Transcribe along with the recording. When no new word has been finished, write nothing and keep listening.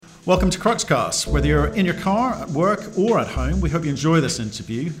Welcome to Cruxcast. Whether you're in your car, at work, or at home, we hope you enjoy this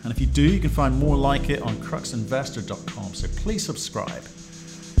interview. And if you do, you can find more like it on cruxinvestor.com. So please subscribe.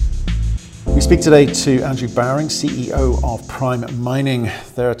 We speak today to Andrew Bowring, CEO of PRYM Mining.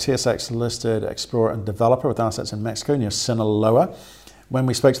 They're a TSX-listed explorer and developer with assets in Mexico near Sinaloa. When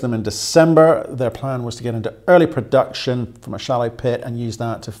we spoke to them in December, their plan was to get into early production from a shallow pit and use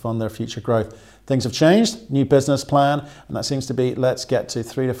that to fund their future growth. Things have changed, new business plan, and that seems to be let's get to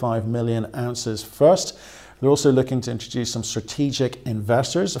 3 to 5 million ounces first. They're also looking to introduce some strategic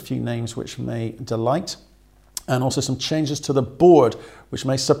investors, a few names which may delight, and also some changes to the board which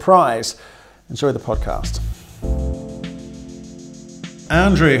may surprise. Enjoy the podcast.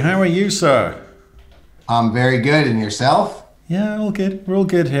 Andrew, how are you, sir? I'm very good. And yourself? Yeah, all good. We're all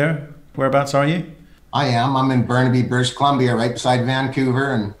good here. Whereabouts are you? I am. I'm in Burnaby, British Columbia, right beside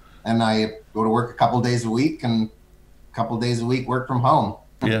Vancouver, and I go to work a couple days a week and a couple days a week work from home.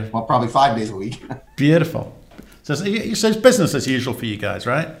 Yeah. Well, probably 5 days a week. Beautiful. So it's business as usual for you guys,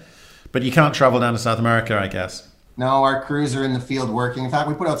 right? But you can't travel down to South America, I guess. No, our crews are in the field working. In fact,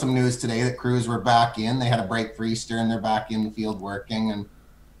 we put out some news today that crews were back in. They had a break for Easter and they're back in the field working. And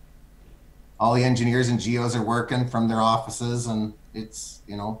all the engineers and geos are working from their offices, and it's,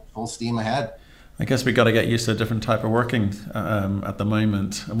 full steam ahead. I guess we got to get used to a different type of working at the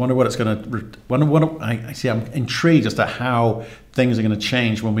moment. I wonder what it's going to. I'm intrigued as to how things are going to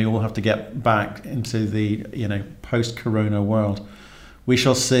change when we all have to get back into the post-corona world. We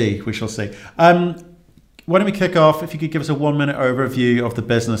shall see. We shall see. Why don't we kick off? If you could give us a 1-minute overview of the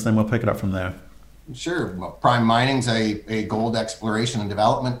business, then we'll pick it up from there. Sure. Well, PRYM Mining's a gold exploration and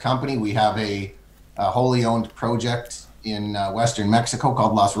development company. We have a wholly owned project in western Mexico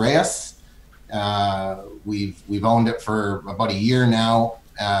called Los Reyes. We've owned it for about a year now.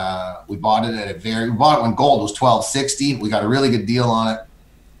 We bought it when gold was $1,260. We got a really good deal on it.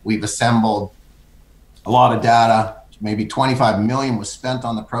 We've assembled a lot of data. Maybe 25 million was spent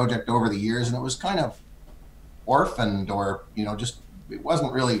on the project over the years, and it was kind of orphaned, or it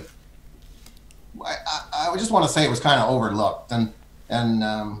wasn't really. I just want to say it was kind of overlooked, and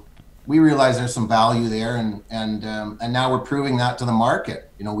we realize there's some value there, and now we're proving that to the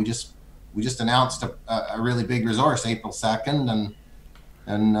market. We just announced a really big resource April 2nd,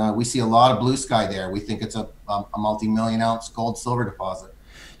 and we see a lot of blue sky there. We think it's a multi-million ounce gold silver deposit.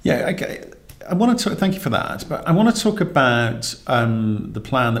 Yeah, okay. I want to thank you for that, but I want to talk about the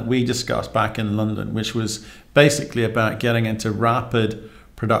plan that we discussed back in London, which was basically about getting into rapid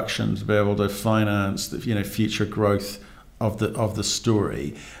production to be able to finance the future growth of the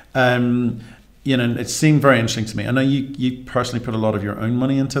story. It seemed very interesting to me. I know you personally put a lot of your own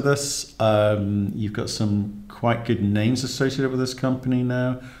money into this. You've got some quite good names associated with this company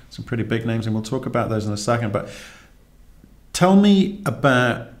now, some pretty big names, and we'll talk about those in a second. But tell me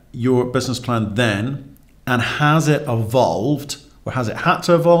about your business plan then, and has it evolved, or has it had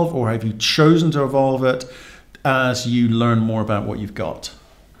to evolve, or have you chosen to evolve it as you learn more about what you've got?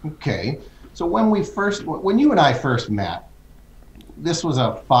 Okay, so when you and I first met, this was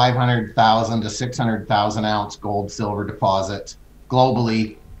a 500,000 to 600,000 ounce gold silver deposit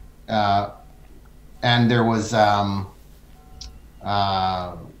globally, and there was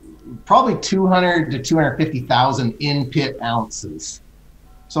probably 200 to 250,000 in pit ounces.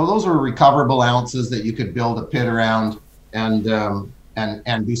 So those were recoverable ounces that you could build a pit around and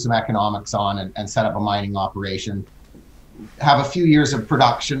do some economics on and set up a mining operation, have a few years of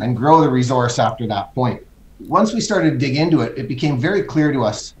production, and grow the resource after that point. Once we started to dig into it, it became very clear to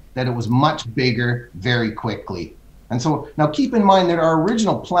us that it was much bigger very quickly. And so now keep in mind that our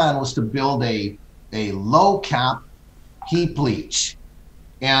original plan was to build a low cap heap leach.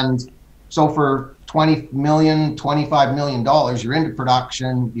 And so for 20 million, $25 million, you're into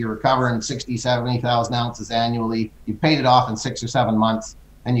production, you're recovering 60, 70,000 ounces annually. You paid it off in 6 or 7 months,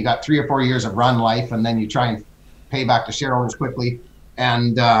 and you got 3 or 4 years of run life, and then you try and pay back to shareholders quickly,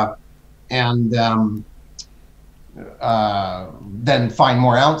 and then find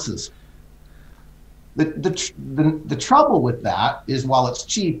more ounces. The trouble with that is, while it's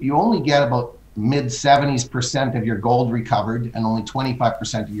cheap, you only get about mid-70s% of your gold recovered and only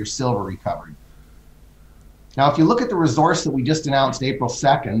 25% of your silver recovered. Now, if you look at the resource that we just announced April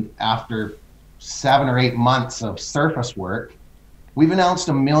 2nd, after 7 or 8 months of surface work, we've announced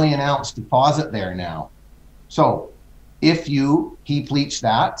a 1 million ounce deposit there now. So if you heap leach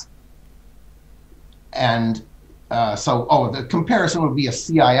that, and the comparison would be a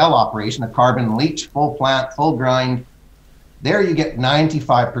CIL operation, a carbon leach, full plant, full grind. There you get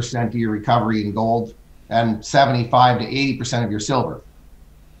 95% of your recovery in gold and 75 to 80% of your silver.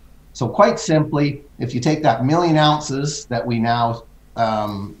 So quite simply, if you take that 1 million ounces that we now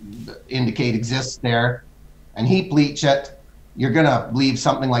indicate exists there, and heap leach it, you're going to leave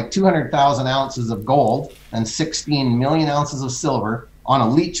something like 200,000 ounces of gold and 16 million ounces of silver on a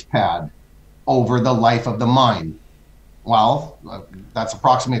leach pad over the life of the mine. Well, that's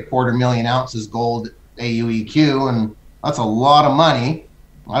approximately 250,000 ounces gold AUEQ, and that's a lot of money.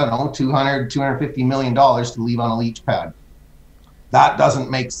 I don't know, $250 million to leave on a leach pad. That doesn't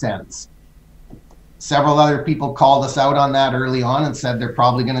make sense. Several other people called us out on that early on and said they're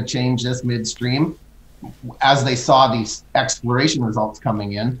probably going to change this midstream as they saw these exploration results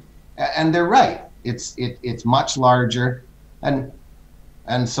coming in. And they're right. It's much larger. And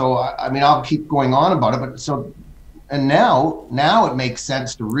so, I mean, I'll keep going on about it, but so, and now it makes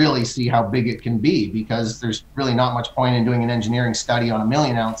sense to really see how big it can be, because there's really not much point in doing an engineering study on 1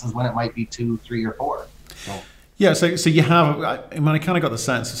 million ounces when it might be 2, 3, or 4. So. Yeah, so you have, I mean, I kind of got the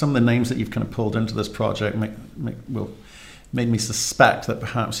sense that some of the names that you've kind of pulled into this project made me suspect that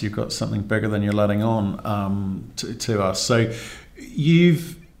perhaps you've got something bigger than you're letting on to us. So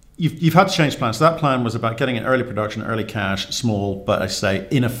you've had to change plans. So that plan was about getting an early production, early cash, small, but I say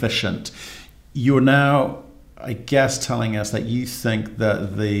inefficient. You're now, I guess, telling us that you think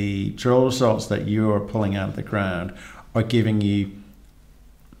that the drill results that you're pulling out of the ground are giving you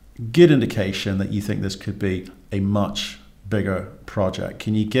good indication that you think this could be a much bigger project.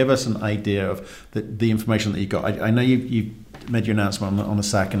 Can you give us an idea of the information that you got? I know you made your announcement on the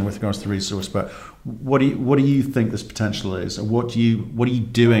second with regards to the resource, but what do you think this potential is, or what are you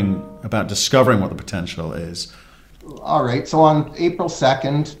doing about discovering what the potential is? All right. So on April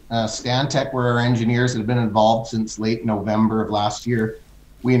 2nd, Stantec, where our engineers had been involved since late November of last year,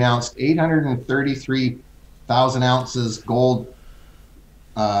 we announced 833,000 ounces gold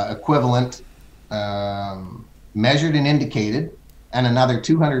equivalent measured and indicated, and another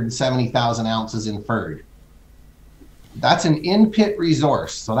 270,000 ounces inferred. That's an in-pit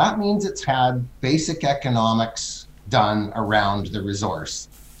resource. So that means it's had basic economics done around the resource.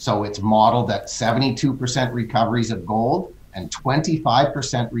 So it's modeled at 72% recoveries of gold and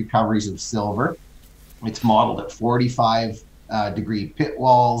 25% recoveries of silver. It's modeled at 45 degree pit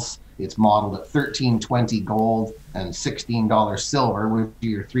walls. It's modeled at $13.20 gold and $16 silver, with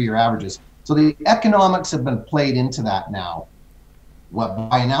your 3-year averages. So the economics have been played into that now. Well,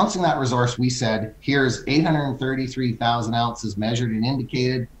 by announcing that resource, we said, here's 833,000 ounces measured and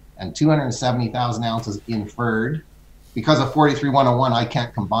indicated and 270,000 ounces inferred. Because of 43-101, I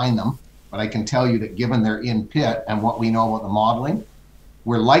can't combine them, but I can tell you that given they're in pit and what we know about the modeling,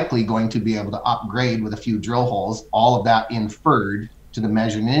 we're likely going to be able to upgrade with a few drill holes, all of that inferred to the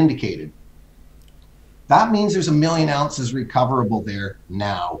measured and indicated. That means there's 1 million ounces recoverable there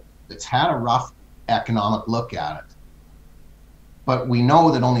now. It's had a rough economic look at it. But we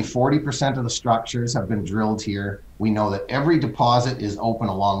know that only 40% of the structures have been drilled here. We know that every deposit is open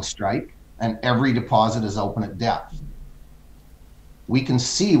along strike and every deposit is open at depth. We can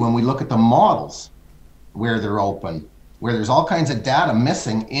see when we look at the models where they're open, where there's all kinds of data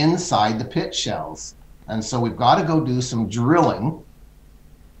missing inside the pit shells. And so we've got to go do some drilling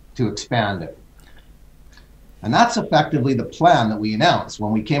to expand it. And that's effectively the plan that we announced.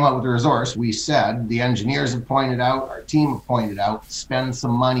 When we came out with the resource, we said, the engineers have pointed out, our team have pointed out, spend some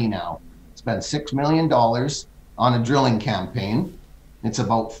money now. Spend $6 million on a drilling campaign. It's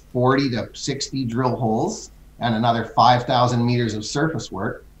about 40 to 60 drill holes and another 5,000 meters of surface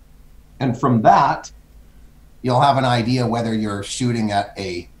work. And from that, you'll have an idea whether you're shooting at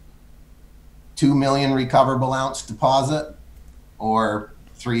a 2 million recoverable ounce deposit or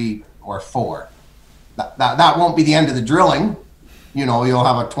 3 or 4. That won't be the end of the drilling. You know, you'll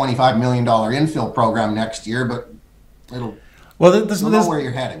have a $25 million infill program next year, but you'll know where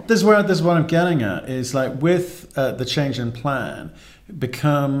you're heading. This is what I'm getting at, is like with the change in plan, it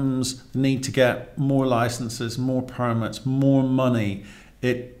becomes the need to get more licenses, more permits, more money.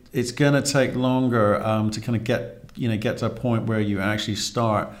 It's going to take longer to kind of get to a point where you actually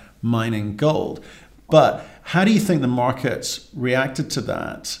start mining gold. But how do you think the markets reacted to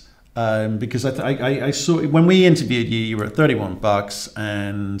that? Because I saw when we interviewed you, you were at $31,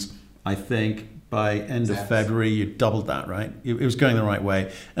 and I think by end of February you doubled that, right? It was going the right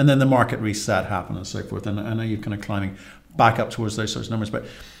way, and then the market reset happened and so forth. And I know you're kind of climbing back up towards those sorts of numbers, but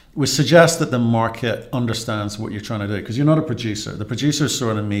we suggest that the market understands what you're trying to do, because you're not a producer. The producers saw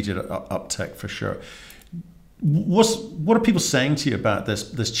an immediate uptick for sure. What are people saying to you about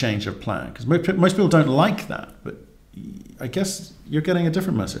this change of plan? Because most people don't like that, but I guess you're getting a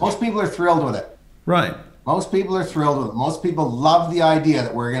different message. Most people are thrilled with it. Right. Most people are thrilled with it. Most people love the idea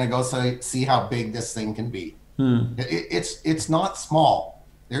that we're going to go see how big this thing can be. It's not small.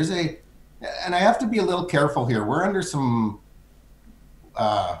 And I have to be a little careful here. We're under some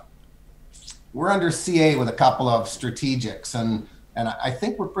we're under CA with a couple of strategics, and I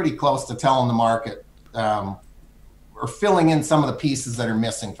think we're pretty close to telling the market, or filling in some of the pieces that are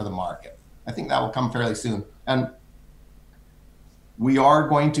missing for the market. I think that will come fairly soon. And we are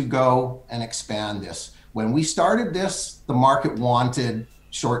going to go and expand this. When we started this, the market wanted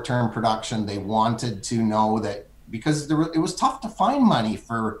short-term production. They wanted to know that, because it was tough to find money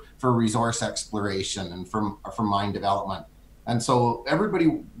for resource exploration and for mine development. And so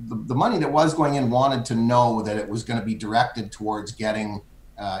everybody, the money that was going in, wanted to know that it was going to be directed towards getting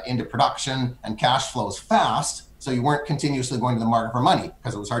into production and cash flows fast, so you weren't continuously going to the market for money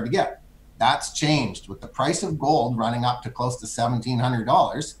because it was hard to get. That's changed with the price of gold running up to close to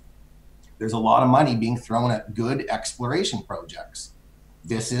 $1,700. There's a lot of money being thrown at good exploration projects.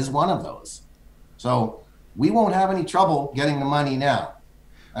 This is one of those. So we won't have any trouble getting the money now.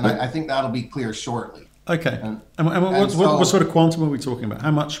 And I think that'll be clear shortly. Okay. And what sort of quantum are we talking about? How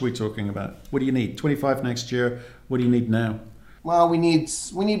much are we talking about? What do you need? 25 next year? What do you need now? Well, we need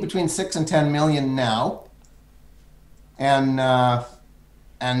between 6 and 10 million now. And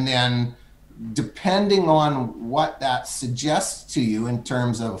then depending on what that suggests to you in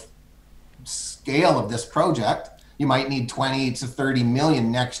terms of scale of this project, you might need 20 to 30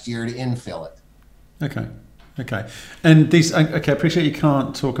 million next year to infill it. Okay. And these, I appreciate you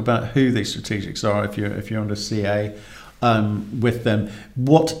can't talk about who these strategics are if you're under CA with them.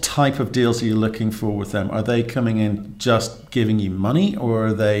 What type of deals are you looking for with them? Are they coming in just giving you money, or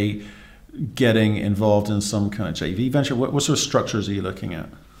are they getting involved in some kind of JV venture? What sort of structures are you looking at?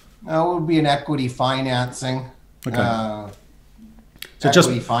 It would be an equity financing. Okay. So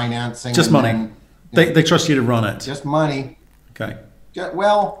equity financing. Just money. They trust you to run it. Just money. Okay.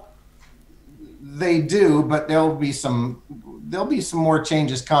 Well, they do, but there'll be some more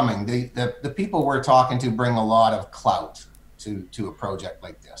changes coming. The people we're talking to bring a lot of clout to a project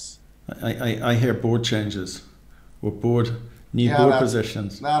like this. I hear board changes or new board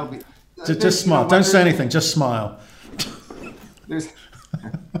positions. That'll be. Just smile. Don't say anything. Just smile. There's.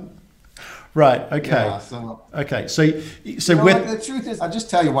 Right. Okay. Yeah, okay. So with the truth is, I'll just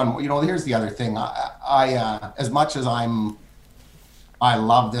tell you one. Here's the other thing. I as much as I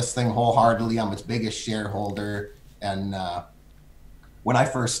love this thing wholeheartedly. I'm its biggest shareholder, and when I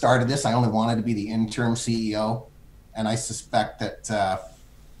first started this, I only wanted to be the interim CEO, and I suspect that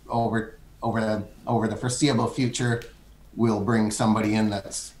over the foreseeable future, we'll bring somebody in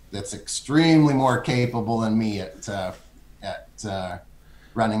that's extremely more capable than me at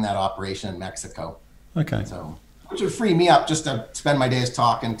running that operation in Mexico. Okay. So, which would free me up just to spend my days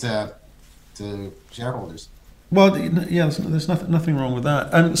talking to shareholders. Well, yeah, there's nothing wrong with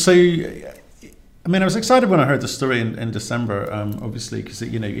that. And so, I mean, I was excited when I heard the story in December, obviously, because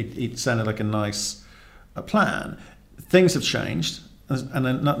it sounded like a nice plan. Things have changed,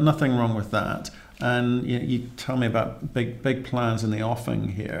 and nothing wrong with that. And you tell me about big plans in the offing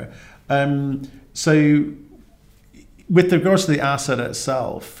here. So, with regards to the asset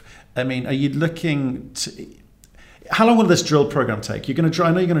itself, I mean, are you looking to? How long will this drill program take? I know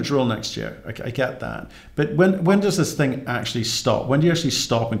you're going to drill next year. I get that. But when does this thing actually stop? When do you actually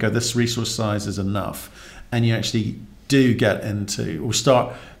stop and go, this resource size is enough, and you actually do get into, or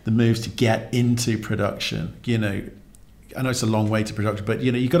start the moves to get into production? I know it's a long way to production, but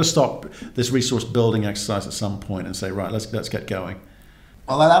you've got to stop this resource building exercise at some point and say, right, let's get going.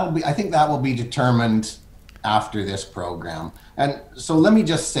 Well, I think that will be determined after this program. And so let me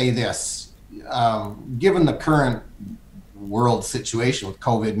just say this. Given the current world situation with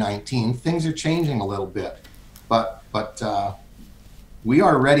COVID-19, things are changing a little bit, but we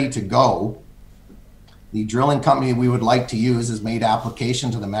are ready to go. The drilling company we would like to use has made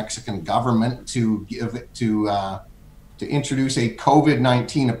application to the Mexican government to introduce a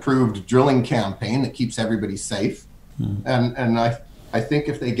COVID-19 approved drilling campaign that keeps everybody safe. And I think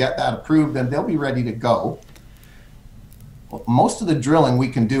if they get that approved, then they'll be ready to go. Most of the drilling we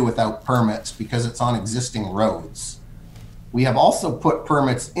can do without permits because it's on existing roads. We have also put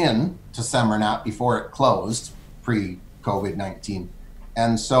permits in to Seminat before it closed pre-COVID-19.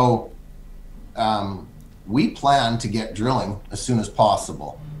 And so we plan to get drilling as soon as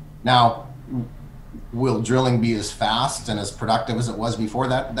possible. Now, will drilling be as fast and as productive as it was before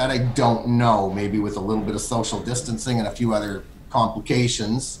that? That I don't know. Maybe with a little bit of social distancing and a few other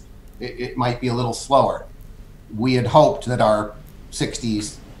complications, it might be a little slower. We had hoped that our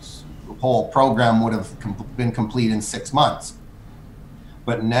 60s whole program would have been complete in 6 months.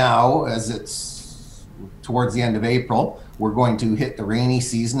 But now, as it's towards the end of April, we're going to hit the rainy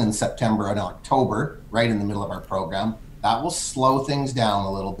season in September and October, right in the middle of our program. That will slow things down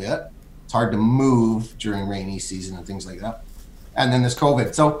a little bit. It's hard to move during rainy season and things like that. and then this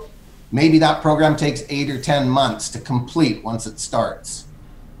COVID. So maybe that program takes 8 or 10 months to complete once it starts.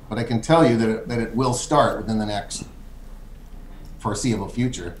 But I can tell you that it will start within the next foreseeable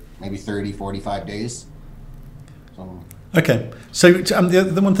future, maybe 30, 45 days. So, okay. So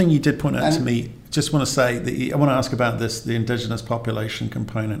the one thing you did point out to me, just want to say that I want to ask about this, the Indigenous population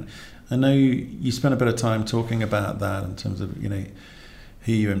component. I know you spent a bit of time talking about that in terms of,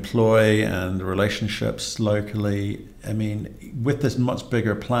 who you employ and the relationships locally. I mean, with this much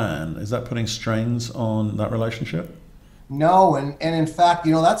bigger plan, is that putting strains on that relationship? No, and in fact,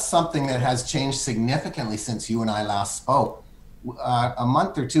 that's something that has changed significantly since you and I last spoke. A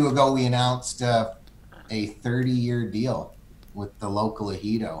month or two ago, we announced a 30-year deal with the local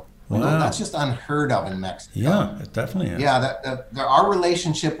ejido. Wow. That's just unheard of in Mexico. Yeah, it definitely is. Yeah, our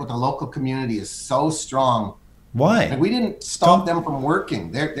relationship with the local community is so strong. Why? Like, we didn't stop them from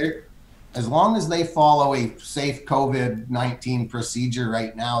working. They're as long as they follow a safe COVID-19 procedure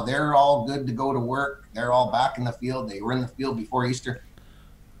right now, they're all good to go to work. They're all back in the field. They were in the field before Easter.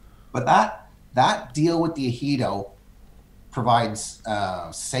 But that deal with the ejido provides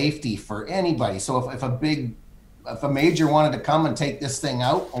safety for anybody. So if a major wanted to come and take this thing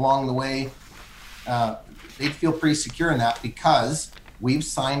out along the way, they'd feel pretty secure in that, because we've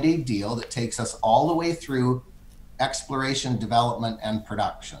signed a deal that takes us all the way through exploration, development, and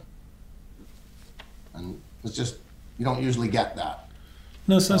production. And it's just, you don't usually get that.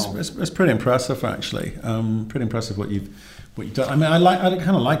 No, so it's pretty impressive, actually. Pretty impressive what you've done. I mean, I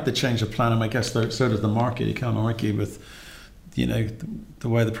kind of like the change of plan, and I guess so does the market. You can't argue with, the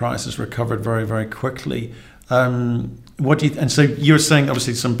way the price has recovered very, very quickly. What do you? And so you're saying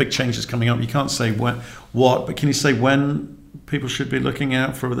obviously some big changes coming up. You can't say what, but can you say when people should be looking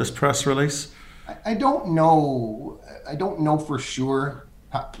out for this press release? I don't know. I don't know for sure,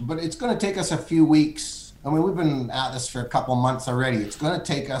 but it's going to take us a few weeks. I mean, we've been at this for a couple of months already. It's going to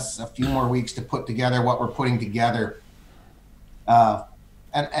take us a few more weeks to put together what we're putting together. And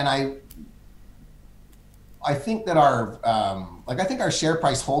I think that I think our share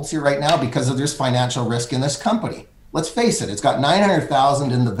price holds here right now because there's financial risk in this company. Let's face it, it's got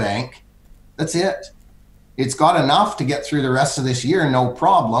 900,000 in the bank. That's it. It's got enough to get through the rest of this year, no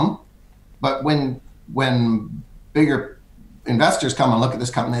problem. But when bigger investors come and look at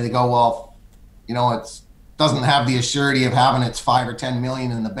this company, they go, well, it doesn't have the assurity of having its 5 or 10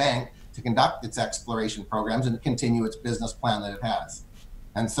 million in the bank to conduct its exploration programs and continue its business plan that it has.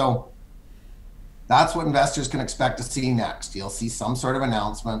 And so that's what investors can expect to see next. You'll see some sort of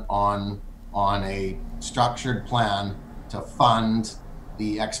announcement on a structured plan to fund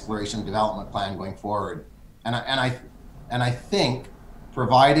the exploration development plan going forward. And I think,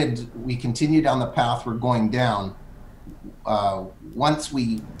 provided we continue down the path we're going down, once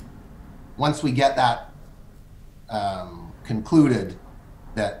we get that concluded,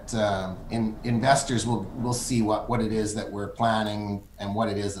 that investors will see what it is that we're planning and what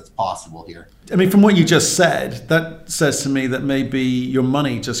it is that's possible here. I mean, from what you just said, that says to me that maybe your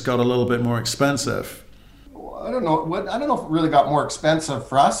money just got a little bit more expensive. Well, I don't know if it really got more expensive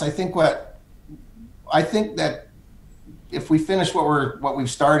for us. I think that if we finish what we've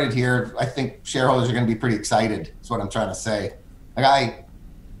started here, I think shareholders are going to be pretty excited. That's what I'm trying to say. Like I've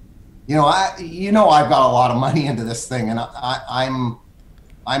got a lot of money into this thing, and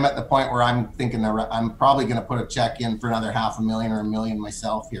I'm at the point where I'm thinking that I'm probably going to put a check in for another $500,000 or $1 million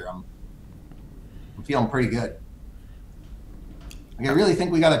myself here. I'm feeling pretty good. Like, I really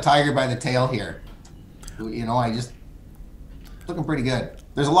think we got a tiger by the tail here. Looking pretty good.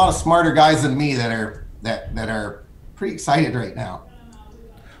 There's a lot of smarter guys than me that are pretty excited right now.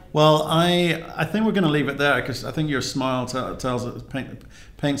 Well, I think we're going to leave it there, because I think your smile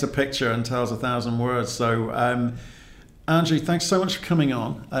paints a picture and tells 1,000 words. So, Andrew, thanks so much for coming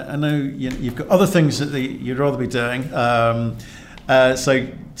on. I know you've got other things that you'd rather be doing. So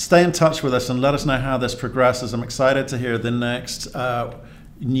stay in touch with us and let us know how this progresses. I'm excited to hear the next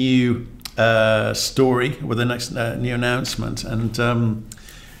new story with the next new announcement. And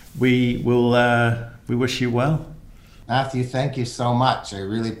we wish you well. Matthew, thank you so much. I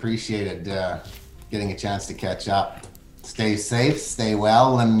really appreciated getting a chance to catch up. Stay safe, stay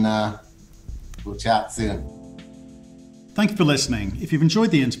well, and we'll chat soon. Thank you for listening. If you've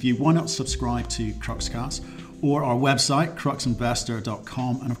enjoyed the interview, why not subscribe to Cruxcast or our website,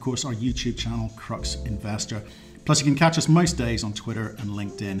 cruxinvestor.com, and of course our YouTube channel, Crux Investor. Plus you can catch us most days on Twitter and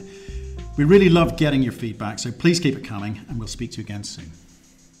LinkedIn. We really love getting your feedback, so please keep it coming, and we'll speak to you again soon.